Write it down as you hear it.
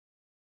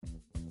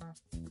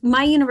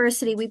My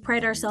university, we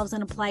pride ourselves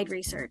on applied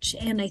research,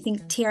 and I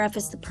think TRF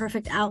is the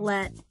perfect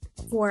outlet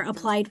for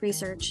applied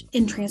research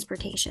in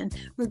transportation.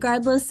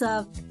 Regardless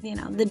of,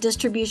 the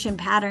distribution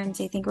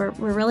patterns, I think we're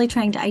really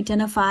trying to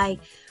identify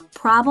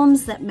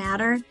problems that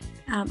matter,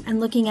 and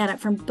looking at it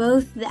from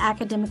both the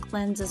academic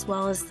lens as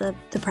well as the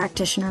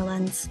practitioner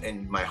lens.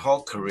 In my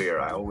whole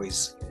career, I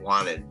always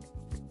wanted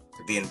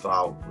to be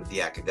involved with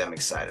the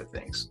academic side of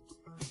things.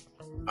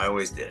 I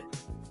always did.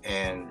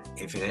 And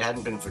if it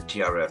hadn't been for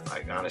TRF,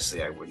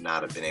 I would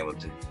not have been able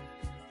to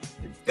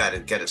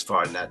get as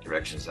far in that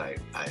direction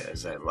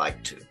as I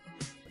like to.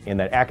 And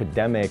that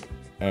academic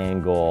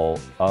angle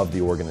of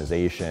the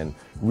organization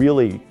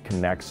really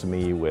connects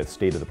me with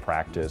state of the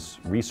practice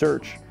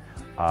research.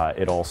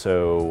 It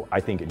also, I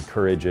think,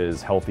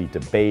 encourages healthy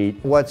debate.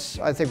 What's,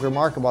 I think,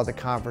 remarkable about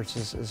the conference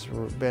is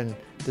been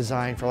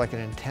designed for like an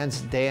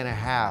intense day and a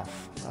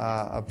half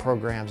of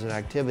programs and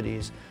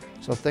activities.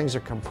 So things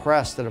are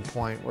compressed at a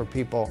point where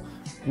people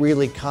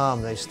really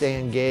come, they stay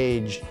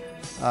engaged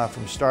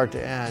from start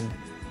to end,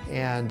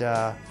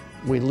 and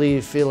we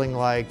leave feeling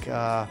like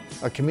a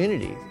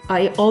community.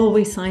 I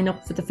always sign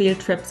up for the field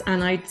trips,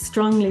 and I'd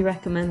strongly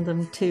recommend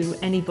them to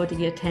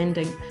anybody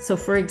attending. So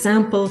for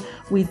example,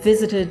 we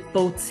visited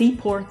both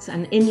seaports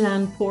and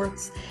inland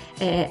ports,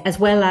 as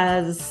well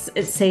as,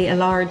 say, a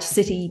large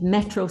city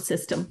metro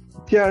system.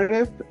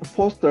 TRF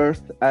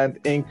fosters and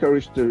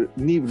encourages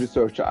new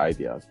research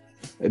ideas.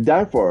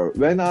 Therefore,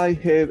 when I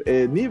have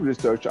a new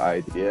research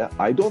idea,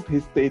 I don't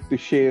hesitate to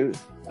share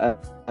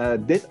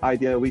that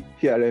idea with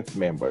TRF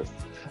members.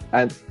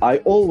 And I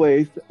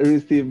always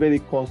receive very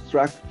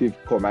constructive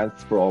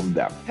comments from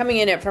them. Coming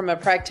in it from a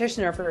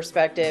practitioner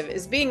perspective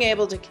is being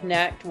able to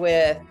connect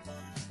with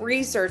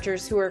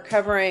researchers who are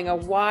covering a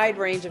wide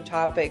range of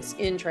topics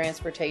in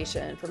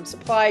transportation, from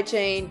supply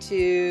chain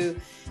to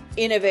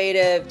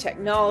innovative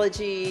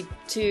technology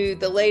to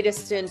the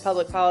latest in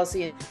public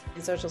policy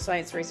and social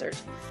science research.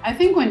 I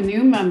think when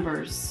new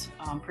members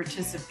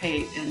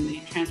participate in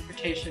the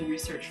Transportation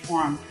Research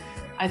Forum,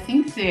 I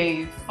think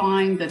they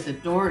find that the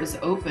door is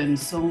open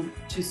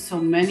to so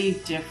many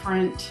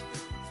different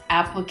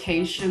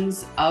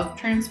applications of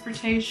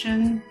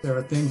transportation. There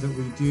are things that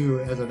we do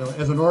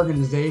as an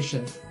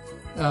organization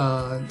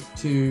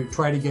to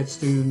try to get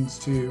students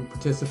to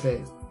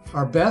participate.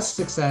 Our best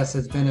success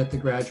has been at the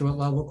graduate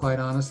level, quite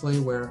honestly,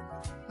 where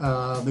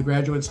the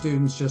graduate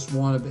students just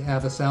wanted to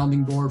have a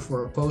sounding board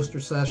for a poster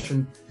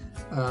session,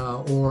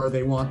 or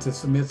they want to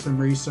submit some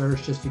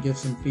research just to get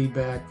some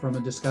feedback from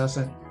a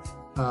discussant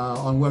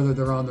on whether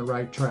they're on the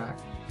right track.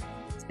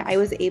 I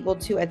was able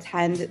to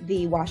attend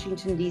the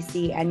Washington,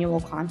 D.C.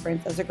 annual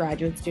conference as a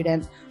graduate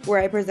student, where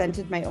I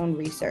presented my own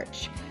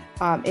research.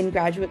 In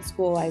graduate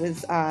school, I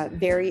was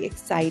very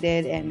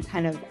excited and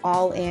kind of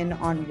all in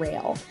on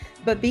rail.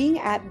 But being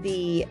at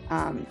the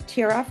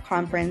TRF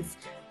conference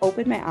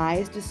opened my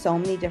eyes to so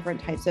many different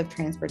types of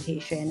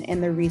transportation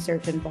and the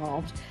research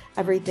involved.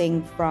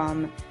 Everything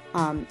from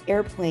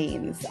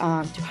airplanes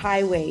to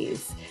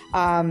highways,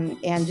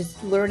 and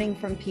just learning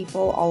from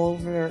people all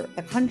over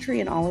the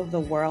country and all over the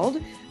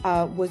world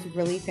was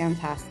really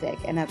fantastic,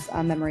 and that's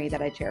a memory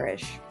that I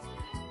cherish.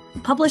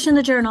 Publish in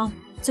the journal.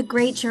 It's a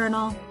great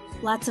journal.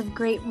 Lots of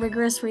great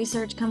rigorous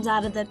research comes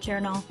out of that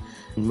journal.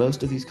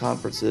 Most of these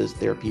conferences,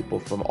 there are people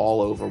from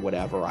all over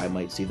whatever. I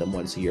might see them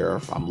once a year.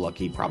 If I'm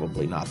lucky,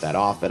 probably not that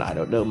often. I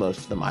don't know most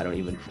of them. I don't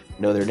even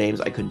know their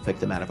names. I couldn't pick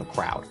them out of a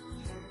crowd.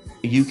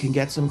 You can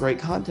get some great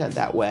content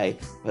that way,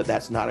 but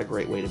that's not a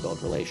great way to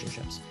build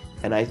relationships.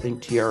 And I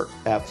think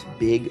TRF's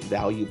big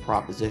value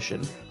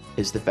proposition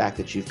is the fact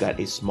that you've got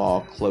a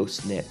small,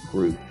 close-knit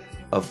group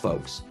of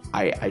folks.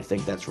 I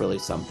think that's really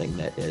something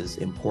that is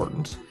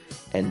important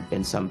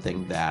and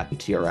something that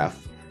TRF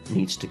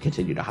needs to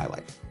continue to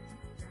highlight.